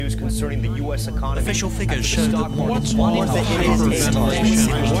concerning the U.S. economy. Official figures show that What's more more than than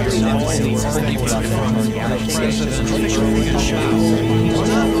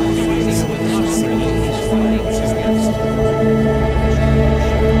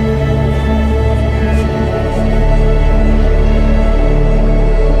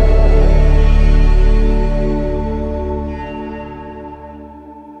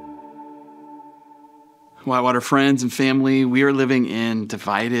Whitewater friends and family, we are living in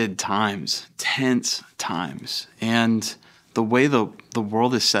divided times, tense times. And the way the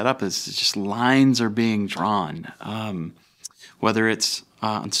world is set up is just lines are being drawn, whether it's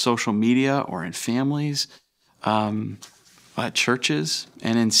on social media or in families, at churches,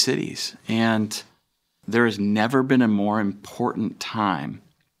 and in cities. And there has never been a more important time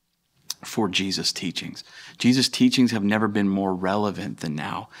for Jesus' teachings. Jesus' teachings have never been more relevant than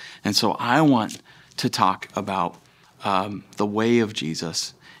now. And so I want to talk about the way of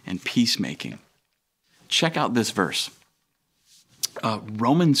Jesus and peacemaking. Check out this verse.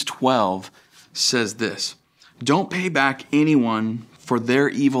 Romans 12 says this: "Don't pay back anyone for their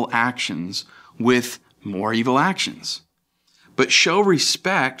evil actions with more evil actions, but show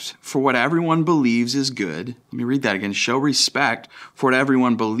respect for what everyone believes is good." Let me read that again. Show respect for what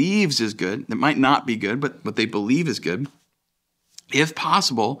everyone believes is good. It might not be good, but what they believe is good. If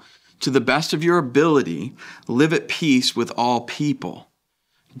possible, to the best of your ability, live at peace with all people.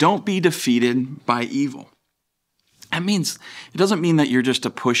 Don't be defeated by evil. That means, it doesn't mean that you're just a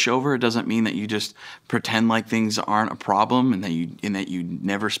pushover. It doesn't mean that you just pretend like things aren't a problem and that you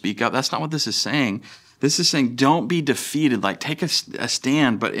never speak up. That's not what this is saying. This is saying don't be defeated, like take a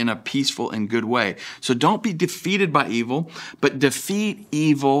stand, but in a peaceful and good way. So don't be defeated by evil, but defeat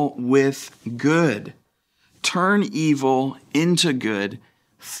evil with good. Turn evil into good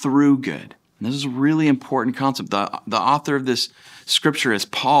through good. And this is a really important concept. The author of this scripture is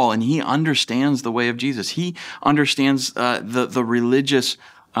Paul, and he understands the way of Jesus. He understands the religious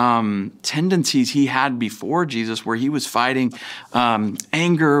tendencies he had before Jesus, where he was fighting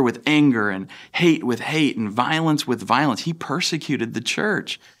anger with anger and hate with hate and violence with violence. He persecuted the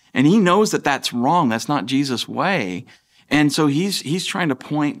church, and he knows that that's wrong. That's not Jesus' way. And so he's trying to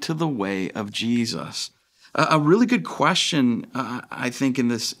point to the way of Jesus. A really good question, I think, in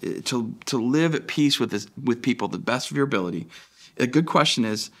this to live at peace with people, the best of your ability. A good question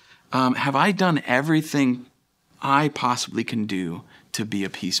is, have I done everything I possibly can do to be a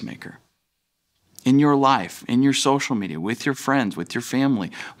peacemaker? In your life, in your social media, with your friends, with your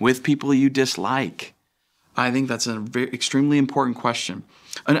family, with people you dislike. I think that's an extremely important question.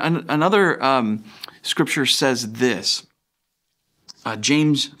 Another scripture says this,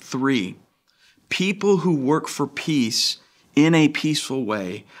 James 3. People who work for peace in a peaceful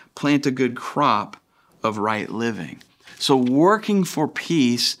way plant a good crop of right living. So working for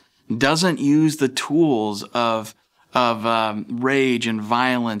peace doesn't use the tools of rage and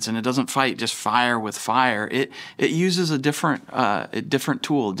violence, and it doesn't fight just fire with fire. It uses a different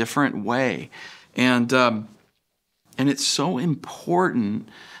tool, a different way, and it's so important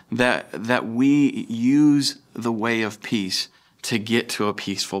that we use the way of peace to get to a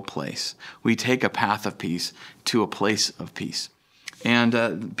peaceful place. We take a path of peace to a place of peace.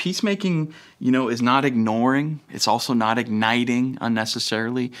 And peacemaking, is not ignoring. It's also not igniting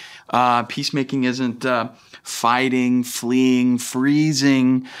unnecessarily. Peacemaking isn't fighting, fleeing,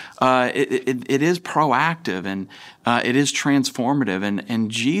 freezing. It is proactive, and it is transformative. And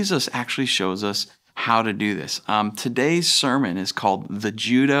Jesus actually shows us how to do this. Today's sermon is called The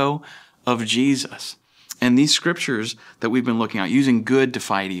Judo of Jesus. And these scriptures that we've been looking at, using good to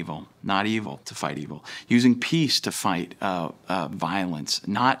fight evil, not evil to fight evil, using peace to fight violence,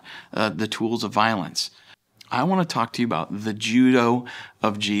 not the tools of violence. I want to talk to you about the judo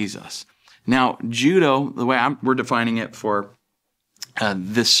of Jesus. Now, judo, the way we're defining it for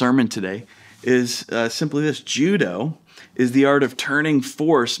this sermon today, is simply this. Judo is the art of turning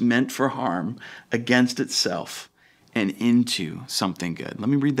force meant for harm against itself and into something good. Let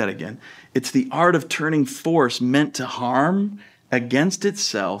me read that again. It's the art of turning force meant to harm against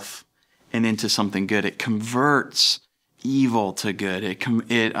itself and into something good. It converts evil to good. It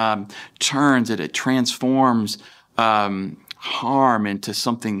turns it. It transforms harm into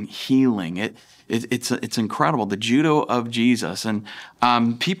something healing. It's incredible. The judo of Jesus. And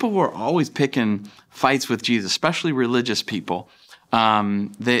people were always picking fights with Jesus, especially religious people.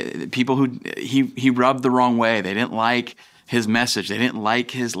 People who he rubbed the wrong way. They didn't like his message. They didn't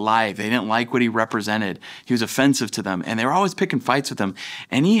like his life. They didn't like what he represented. He was offensive to them, and they were always picking fights with him.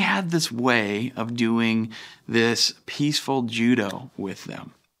 And he had this way of doing this peaceful judo with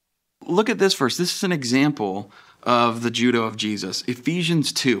them. Look at this verse. This is an example of the judo of Jesus.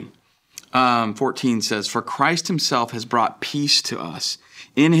 Ephesians 2. 14 says, "For Christ himself has brought peace to us.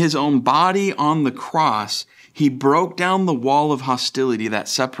 In his own body on the cross, he broke down the wall of hostility that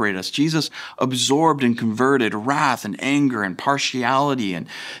separated us." Jesus absorbed and converted wrath and anger and partiality and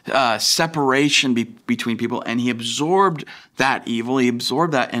separation between people. And he absorbed that evil. He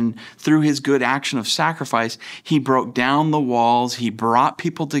absorbed that. And through his good action of sacrifice, he broke down the walls. He brought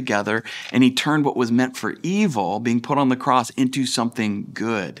people together. And he turned what was meant for evil, being put on the cross, into something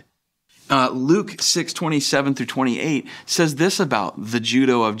good. Luke 6:27 through 28 says this about the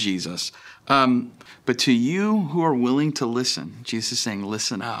judo of Jesus. "But to you who are willing to listen," Jesus is saying,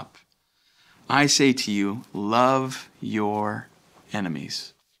 listen up. "I say to you, love your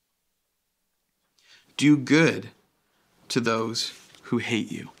enemies. Do good to those who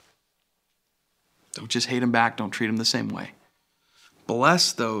hate you." Don't just hate them back. Don't treat them the same way.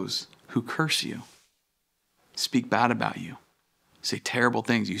 "Bless those who curse you, speak bad about you, say terrible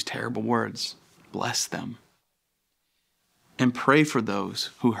things, use terrible words. Bless them. And pray for those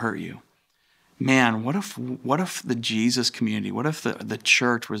who hurt you." Man, what if the Jesus community, what if the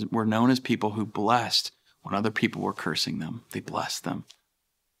church were known as people who blessed when other people were cursing them? They blessed them.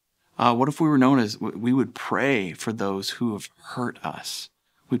 What if we were known as, we would pray for those who have hurt us?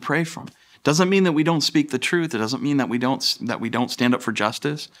 We pray for them. Doesn't mean that we don't speak the truth. It doesn't mean that we don't stand up for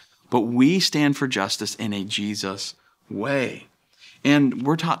justice, but we stand for justice in a Jesus way. And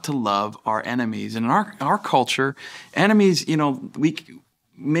we're taught to love our enemies. And in our culture, enemies,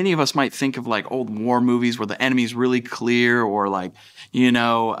 many of us might think of like old war movies where the enemy's really clear, or like,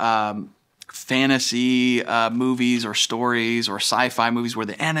 fantasy movies or stories or sci-fi movies where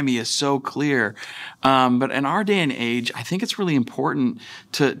the enemy is so clear. But in our day and age, I think it's really important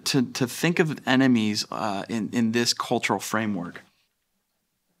to think of enemies in this cultural framework.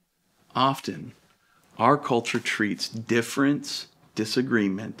 Often, our culture treats difference,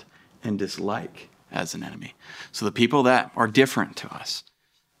 disagreement, and dislike as an enemy. So the people that are different to us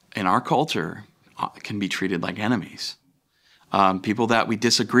in our culture can be treated like enemies. People that we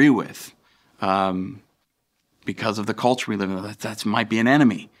disagree with because of the culture we live in, that might be an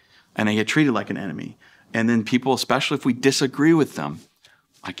enemy, and they get treated like an enemy. And then people, especially if we disagree with them,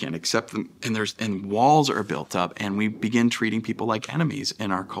 I can't accept them, and walls are built up, and we begin treating people like enemies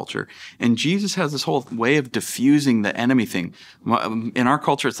in our culture. And Jesus has this whole way of diffusing the enemy thing. In our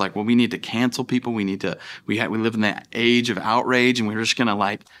culture, it's like, well, we need to cancel people. We live in the age of outrage, and we're just going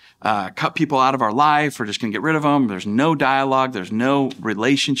to cut people out of our life. We're just going to get rid of them. There's no dialogue. There's no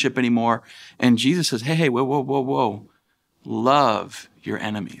relationship anymore. And Jesus says, hey, whoa. Love your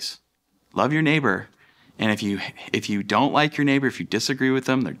enemies. Love your neighbor. And if you don't like your neighbor, if you disagree with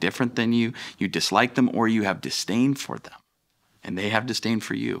them, they're different than you, you dislike them, or you have disdain for them, and they have disdain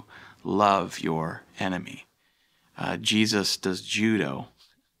for you, love your enemy. Jesus does judo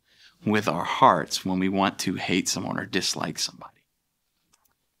with our hearts when we want to hate someone or dislike somebody.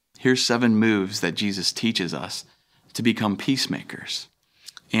 Here's 7 moves that Jesus teaches us to become peacemakers.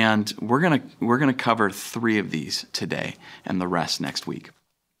 And we're gonna cover 3 of these today and the rest next week.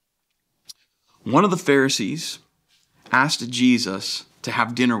 One of the Pharisees asked Jesus to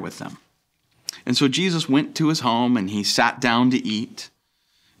have dinner with them. And so Jesus went to his home and he sat down to eat.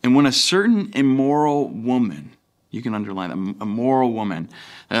 And when a certain immoral woman, you can underline that, immoral woman,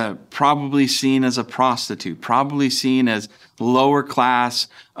 probably seen as a prostitute, probably seen as lower class,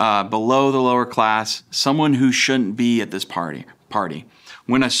 below the lower class, someone who shouldn't be at this party.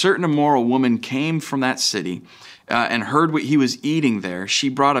 When a certain immoral woman came from that city, and heard what he was eating there, she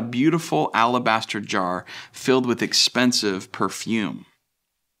brought a beautiful alabaster jar filled with expensive perfume.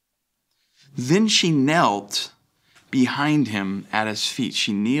 Then she knelt behind him at his feet.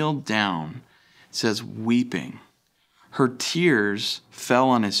 She kneeled down, it says, weeping. Her tears fell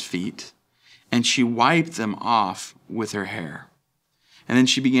on his feet, and she wiped them off with her hair. And then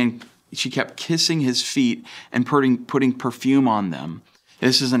she kept kissing his feet and putting perfume on them.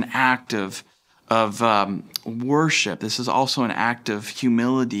 This is an act of worship. This is also an act of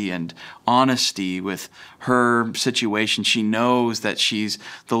humility and honesty with her situation. She knows that she's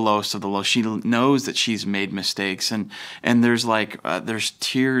the lowest of the low. She knows that she's made mistakes, and there's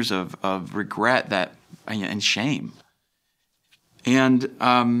tears of regret and shame. And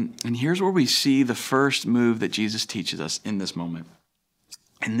here's where we see the first move that Jesus teaches us in this moment,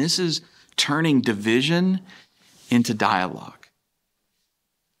 and this is turning division into dialogue.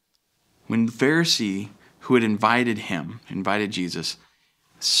 When the Pharisee who had invited Jesus,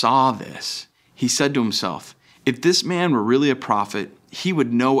 saw this, he said to himself, if this man were really a prophet, he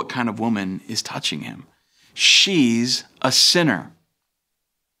would know what kind of woman is touching him. She's a sinner.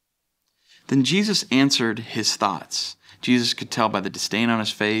 Then Jesus answered his thoughts. Jesus could tell by the disdain on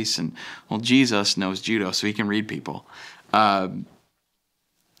his face. And, well, Jesus knows judo, so he can read people. And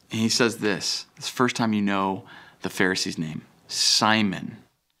he says this. It's the first time you know the Pharisee's name. Simon,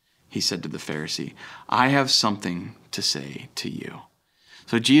 he said to the Pharisee, I have something to say to you.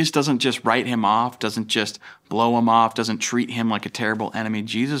 So Jesus doesn't just write him off, doesn't just blow him off, doesn't treat him like a terrible enemy.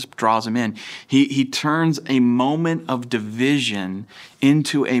 Jesus draws him in. He turns a moment of division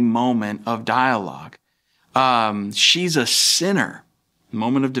into a moment of dialogue. She's a sinner.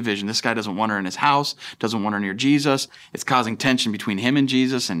 Moment of division. This guy doesn't want her in his house, doesn't want her near Jesus. It's causing tension between him and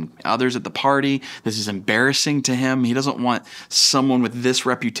Jesus and others at the party. This is embarrassing to him. He doesn't want someone with this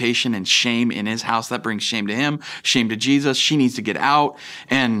reputation and shame in his house. That brings shame to him, shame to Jesus. She needs to get out,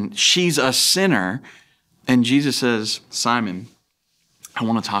 and she's a sinner. And Jesus says, Simon, I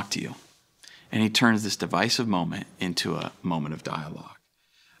want to talk to you. And he turns this divisive moment into a moment of dialogue.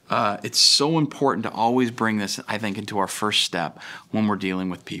 It's so important to always bring this, I think, into our first step when we're dealing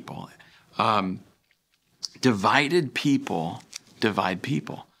with people. Divided people divide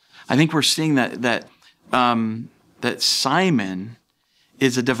people. I think we're seeing that Simon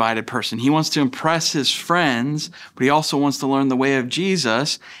is a divided person. He wants to impress his friends, but he also wants to learn the way of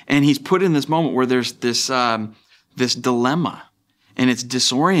Jesus. And he's put in this moment where there's this dilemma. And it's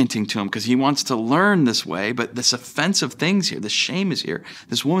disorienting to him because he wants to learn this way, but this offensive thing's here, this shame is here,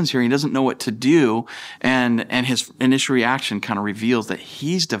 this woman's here, he doesn't know what to do, and his initial reaction kind of reveals that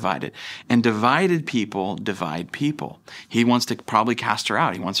he's divided. And divided people divide people. He wants to probably cast her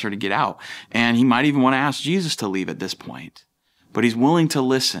out. He wants her to get out. And he might even want to ask Jesus to leave at this point. But he's willing to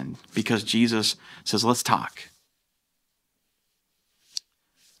listen because Jesus says, let's talk.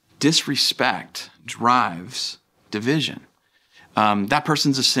 Disrespect drives division. That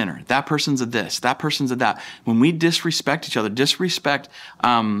person's a sinner. That person's a this. That person's a that. When we disrespect each other, they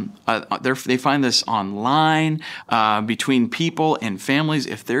find this online, between people and families.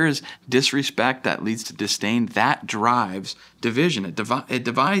 If there is disrespect that leads to disdain, that drives division. It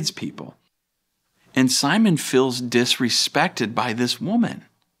divides people. And Simon feels disrespected by this woman.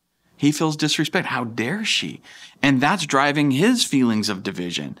 He feels disrespect. How dare she? And that's driving his feelings of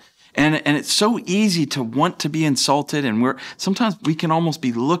division. And it's so easy to want to be insulted, and sometimes we can almost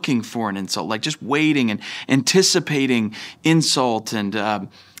be looking for an insult, like just waiting and anticipating insult and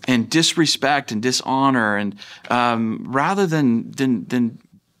disrespect and dishonor, and rather than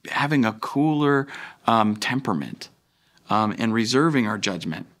having a cooler temperament and reserving our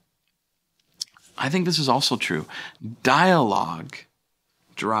judgment. I think this is also true. Dialogue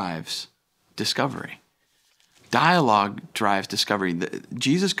drives discovery. Dialogue drives discovery.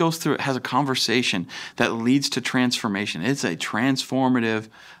 Jesus goes through, has a conversation that leads to transformation. It's a transformative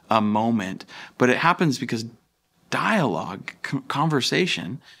moment, but it happens because dialogue,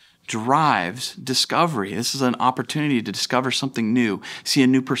 conversation, drives discovery. This is an opportunity to discover something new, see a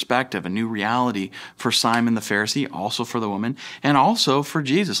new perspective, a new reality for Simon the Pharisee, also for the woman, and also for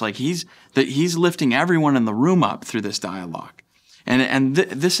Jesus. Like he's lifting everyone in the room up through this dialogue. And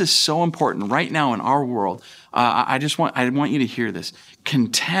this is so important right now in our world. I want you to hear this.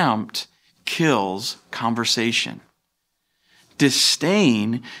 Contempt kills conversation.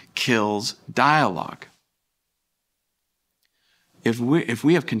 Disdain kills dialogue. If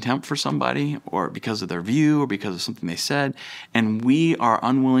we have contempt for somebody, or because of their view, or because of something they said, and we are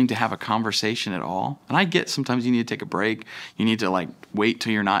unwilling to have a conversation at all, and I get sometimes you need to take a break, you need to wait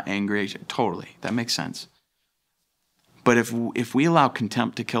till you're not angry. Totally, that makes sense. But if we allow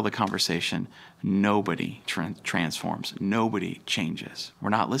contempt to kill the conversation, nobody transforms. Nobody changes. We're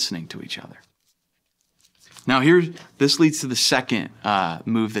not listening to each other. Now this leads to the second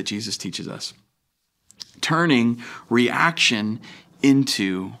move that Jesus teaches us. Turning reaction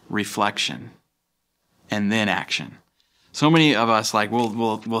into reflection and then action. So many of us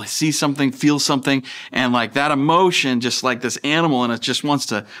we'll see something, feel something, and that emotion, just like this animal, and it just wants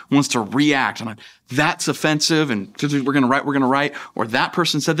to react. And that's offensive, and we're gonna write, or that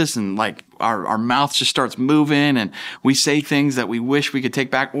person said this, and our mouth just starts moving, and we say things that we wish we could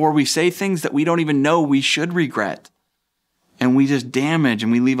take back, or we say things that we don't even know we should regret. And we just damage,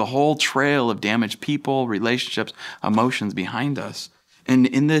 and we leave a whole trail of damaged people, relationships, emotions behind us. And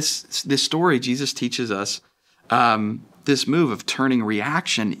in this story, Jesus teaches us this move of turning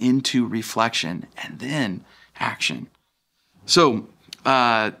reaction into reflection and then action. So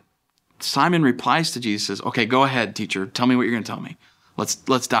Simon replies to Jesus, says, okay, go ahead, teacher. Tell me what you're going to tell me.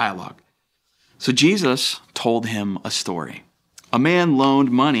 Let's dialogue. So Jesus told him a story. A man loaned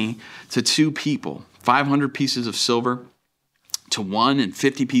money to two people, 500 pieces of silver to one and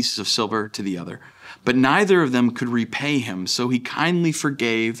 50 pieces of silver to the other. But neither of them could repay him, so he kindly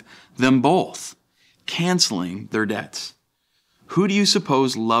forgave them both. canceling their debts. Who do you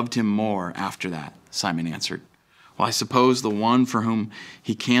suppose loved him more after that? Simon answered. Well, I suppose the one for whom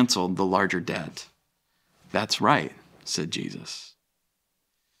he canceled the larger debt. That's right, said Jesus.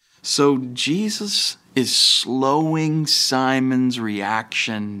 So Jesus is slowing Simon's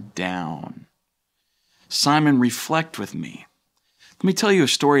reaction down. Simon, reflect with me. Let me tell you a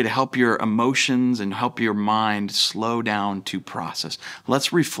story to help your emotions and help your mind slow down to process.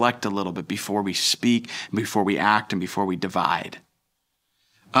 Let's reflect a little bit before we speak, before we act, and before we divide.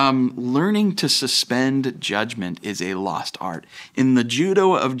 Learning to suspend judgment is a lost art. In the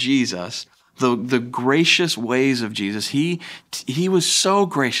judo of Jesus, the gracious ways of Jesus, he was so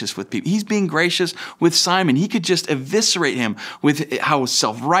gracious with people. He's being gracious with Simon. He could just eviscerate him with how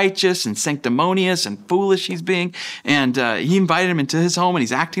self-righteous and sanctimonious and foolish he's being. And he invited him into his home, and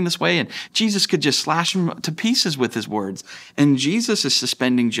he's acting this way. And Jesus could just slash him to pieces with his words. And Jesus is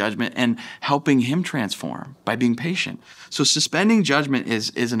suspending judgment and helping him transform by being patient. So suspending judgment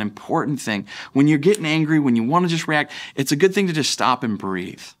is an important thing. When you're getting angry, when you want to just react, it's a good thing to just stop and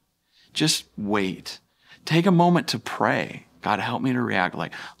breathe. Just wait. Take a moment to pray. God, help me to react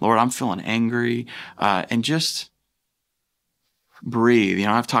like, Lord, I'm feeling angry. And just breathe.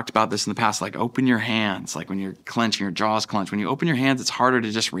 I've talked about this in the past, like open your hands, like when you're clenching, your jaws clench. When you open your hands, it's harder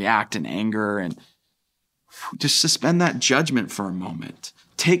to just react in anger, and just suspend that judgment for a moment.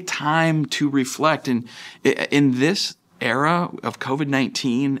 Take time to reflect. And in this era of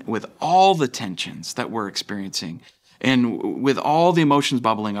COVID-19, with all the tensions that we're experiencing, and with all the emotions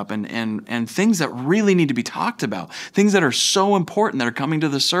bubbling up and things that really need to be talked about, things that are so important that are coming to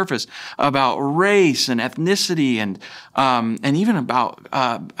the surface about race and ethnicity and even about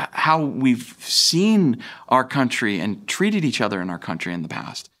how we've seen our country and treated each other in our country in the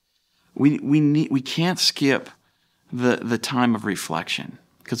past. We can't skip the time of reflection,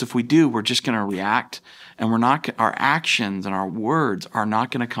 because if we do, we're just going to react, and our actions and our words are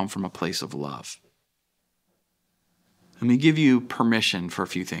not going to come from a place of love. Let me give you permission for a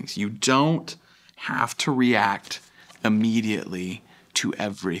few things. You don't have to react immediately to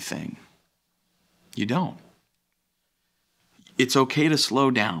everything. You don't. It's okay to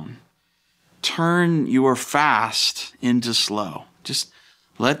slow down. Turn your fast into slow. Just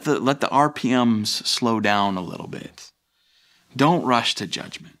let the RPMs slow down a little bit. Don't rush to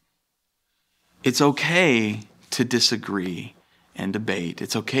judgment. It's okay to disagree and debate.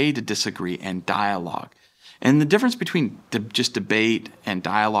 It's okay to disagree and dialogue. And the difference between just debate and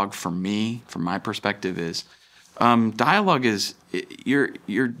dialogue for me, from my perspective, is dialogue is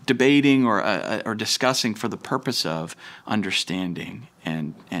you're debating or discussing for the purpose of understanding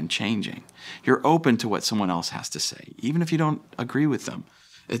and changing. You're open to what someone else has to say, even if you don't agree with them.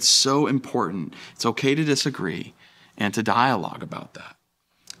 It's so important. It's okay to disagree and to dialogue about that.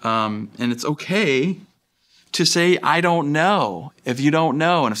 And it's okay to say, I don't know, if you don't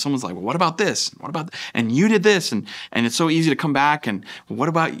know. And if someone's like, well, what about this? What about, and you did this? And it's so easy to come back and what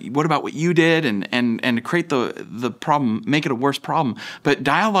about what you did? And create the problem, make it a worse problem. But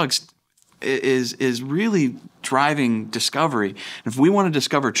dialogue is really driving discovery. And if we want to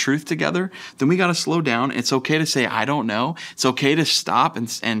discover truth together, then we got to slow down. It's okay to say, I don't know. It's okay to stop and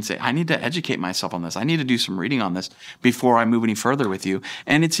say, I need to educate myself on this. I need to do some reading on this before I move any further with you.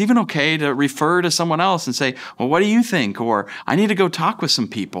 And it's even okay to refer to someone else and say, well, what do you think? Or I need to go talk with some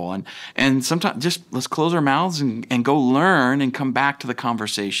people. And sometimes just let's close our mouths and go learn and come back to the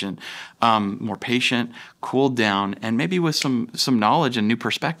conversation more patient, cooled down, and maybe with some knowledge and new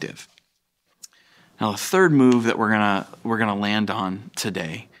perspective. Now, the third move that we're gonna land on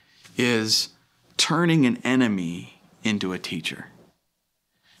today is turning an enemy into a teacher.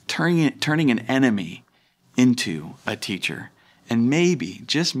 Turning an enemy into a teacher, and maybe,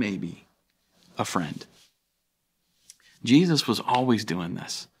 just maybe, a friend. Jesus was always doing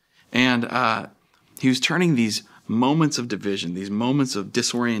this, and he was turning these moments of division, these moments of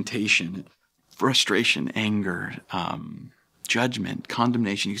disorientation, frustration, anger, judgment,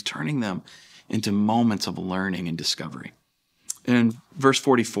 condemnation. He's turning them into moments of learning and discovery. In verse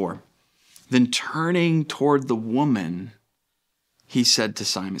 44, then turning toward the woman, he said to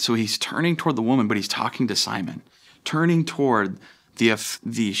Simon. So he's turning toward the woman, but he's talking to Simon. Turning toward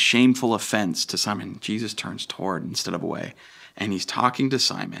the shameful offense to Simon. Jesus turns toward instead of away. And he's talking to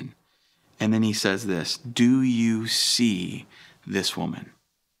Simon. And then he says this, do you see this woman?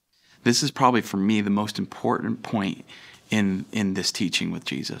 This is probably, for me, the most important point in this teaching with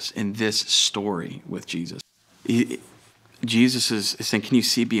Jesus, in this story with Jesus. Jesus is saying, can you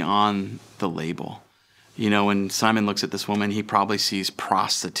see beyond the label? When Simon looks at this woman, he probably sees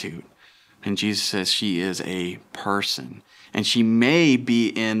prostitute. And Jesus says she is a person. And she may be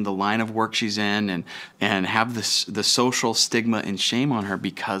in the line of work she's in and have the social stigma and shame on her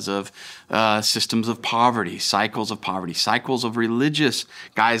because of systems of poverty, cycles of religious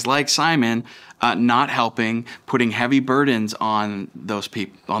guys like Simon not helping, putting heavy burdens on those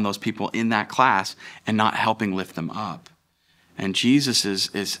people in that class and not helping lift them up. And Jesus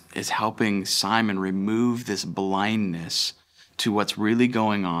is helping Simon remove this blindness to what's really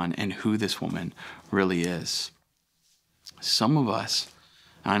going on and who this woman really is. Some of us,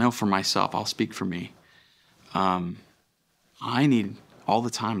 and I know for myself, I'll speak for me, I need all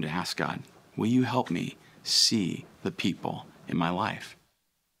the time to ask God, will you help me see the people in my life?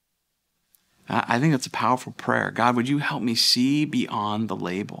 I think that's a powerful prayer. God, would you help me see beyond the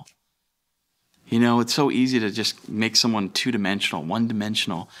label? You know, it's so easy to just make someone two-dimensional,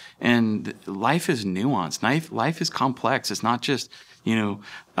 one-dimensional. And life is nuanced. Life is complex. It's not just,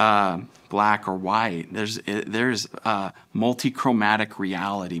 black or white. There's multi-chromatic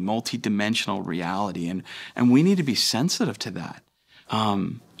reality, multi-dimensional reality. And we need to be sensitive to that.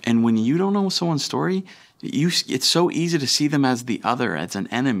 And when you don't know someone's story, it's so easy to see them as the other, as an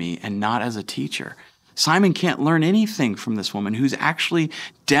enemy, and not as a teacher. Simon can't learn anything from this woman who's actually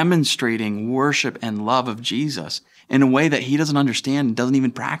demonstrating worship and love of Jesus in a way that he doesn't understand and doesn't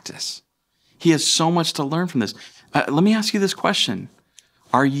even practice. He has so much to learn from this. Let me ask you this question.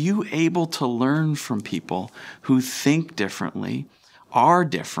 Are you able to learn from people who think differently, are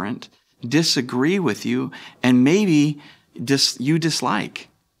different, disagree with you, and maybe you dislike?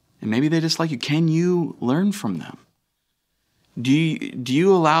 And maybe they dislike you. Can you learn from them? Do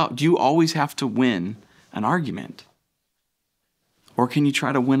you always have to win an argument? Or can you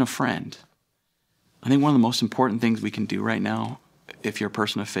try to win a friend? I think one of the most important things we can do right now, if you're a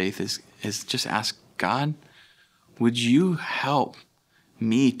person of faith, is just ask God, would you help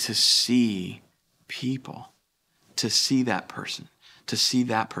me to see people, to see that person,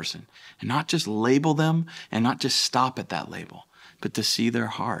 and not just label them and not just stop at that label, but to see their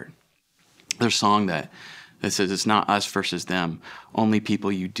heart. There's a song that says it's not us versus them, only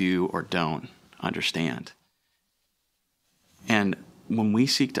people you do or don't understand. And when we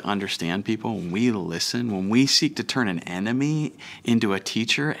seek to understand people, when we listen, when we seek to turn an enemy into a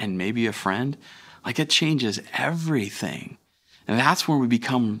teacher and maybe a friend, like it changes everything. And that's where we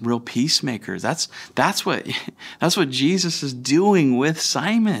become real peacemakers. That's what Jesus is doing with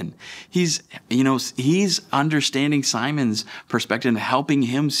Simon. He's understanding Simon's perspective and helping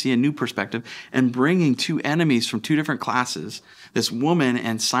him see a new perspective and bringing two enemies from two different classes, this woman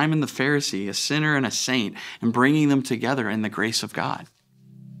and Simon the Pharisee, a sinner and a saint, and bringing them together in the grace of God.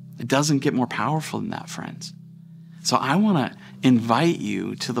 It doesn't get more powerful than that, friends. So I want to invite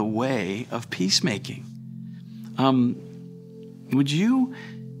you to the way of peacemaking. Would you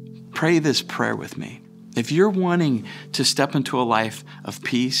pray this prayer with me? If you're wanting to step into a life of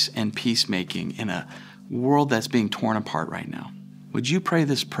peace and peacemaking in a world that's being torn apart right now, would you pray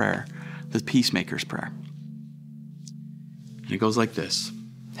this prayer, the peacemaker's prayer? And it goes like this.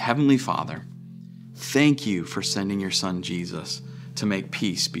 Heavenly Father, thank you for sending your son Jesus to make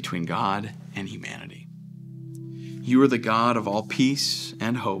peace between God and humanity. You are the God of all peace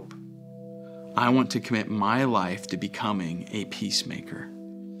and hope. I want to commit my life to becoming a peacemaker.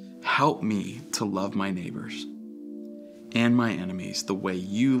 Help me to love my neighbors and my enemies the way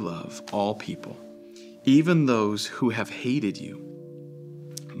you love all people, even those who have hated you.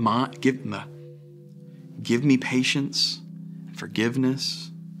 Give me patience and forgiveness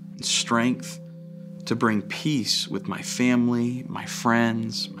and strength to bring peace with my family, my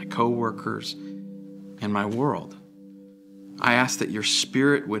friends, my coworkers, and my world. I ask that your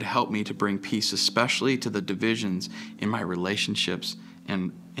Spirit would help me to bring peace, especially to the divisions in my relationships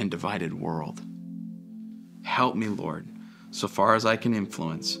and divided world. Help me, Lord, so far as I can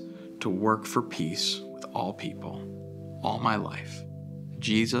influence, to work for peace with all people, all my life.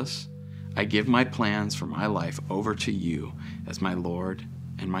 Jesus, I give my plans for my life over to you as my Lord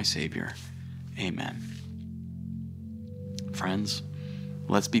and my Savior. Amen. Friends,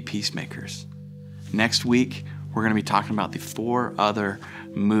 let's be peacemakers. Next week, we're going to be talking about the 4 other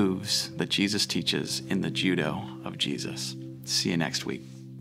moves that Jesus teaches in the judo of Jesus. See you next week.